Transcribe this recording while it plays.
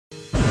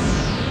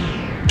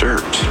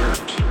Dirt.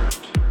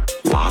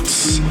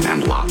 Lots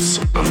and lots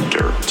of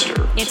dirt.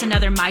 It's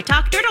another My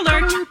Talk Dirt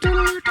Alert.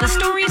 The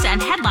stories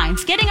and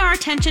headlines getting our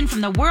attention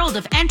from the world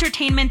of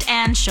entertainment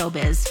and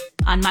showbiz.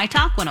 On My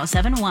Talk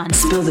 107.1.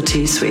 Spill the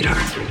tea, sweetheart.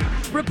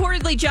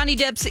 Reportedly, Johnny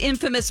Depp's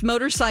infamous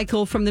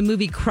motorcycle from the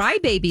movie Cry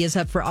Baby is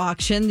up for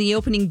auction. The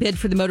opening bid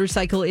for the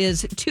motorcycle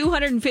is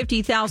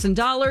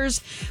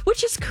 $250,000,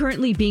 which is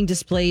currently being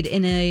displayed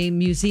in a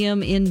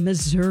museum in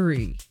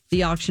Missouri.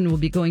 The auction will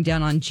be going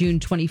down on June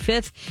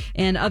 25th,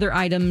 and other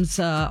items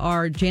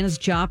are Janis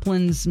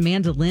Joplin's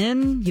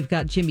mandolin. You've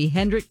got Jimi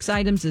Hendrix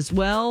items as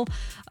well.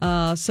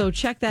 So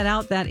check that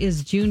out. That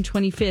is June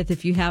 25th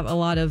if you have a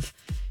lot of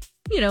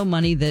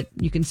money that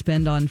you can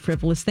spend on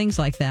frivolous things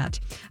like that.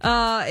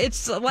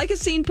 It's like a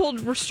scene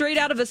pulled straight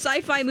out of a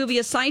sci-fi movie.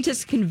 A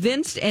scientist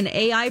convinced an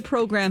AI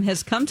program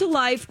has come to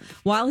life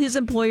while his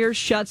employer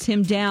shuts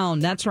him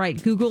down. That's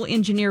right. Google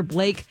engineer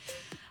Blake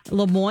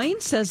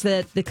Lemoine says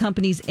that the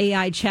company's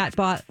AI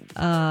chatbot,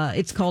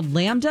 it's called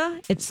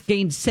Lambda. It's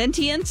gained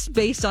sentience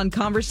based on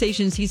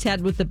conversations he's had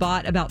with the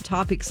bot about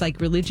topics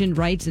like religion,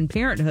 rights, and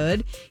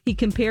parenthood. He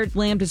compared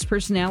Lambda's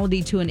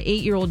personality to an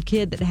 8-year-old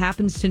kid that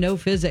happens to know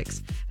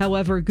physics.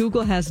 However,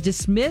 Google has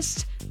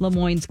dismissed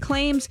Lemoine's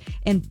claims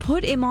and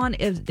put him on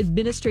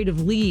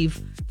administrative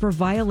leave for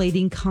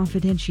violating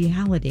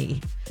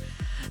confidentiality.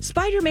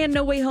 Spider-Man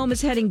No Way Home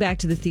is heading back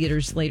to the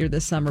theaters later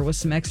this summer with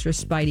some extra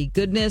Spidey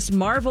goodness.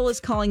 Marvel is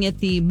calling it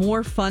the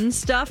More Fun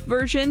Stuff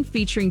version,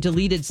 featuring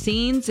deleted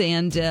scenes,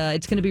 and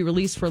it's going to be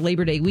released for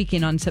Labor Day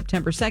weekend on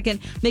September 2nd,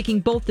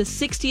 making both the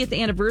 60th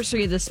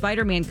anniversary of the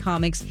Spider-Man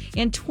comics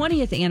and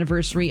 20th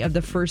anniversary of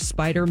the first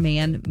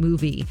Spider-Man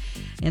movie.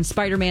 And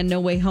Spider-Man No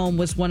Way Home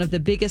was one of the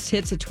biggest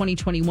hits of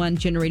 2021,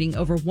 generating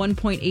over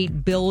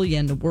 $1.8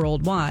 billion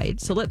worldwide.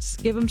 So let's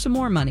give them some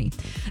more money.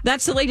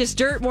 That's the latest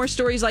dirt. More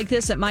stories like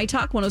this at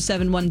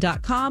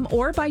mytalk1071.com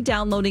or by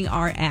downloading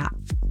our app.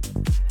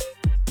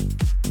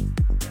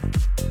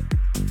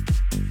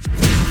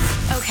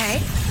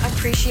 Okay,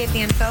 appreciate the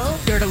info.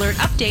 Dirt Alert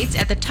updates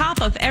at the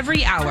top of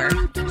every hour.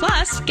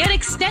 Plus, get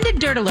extended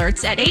Dirt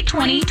Alerts at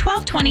 8:20,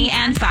 12:20,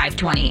 and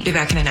 5:20. Be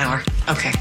back in an hour. Okay.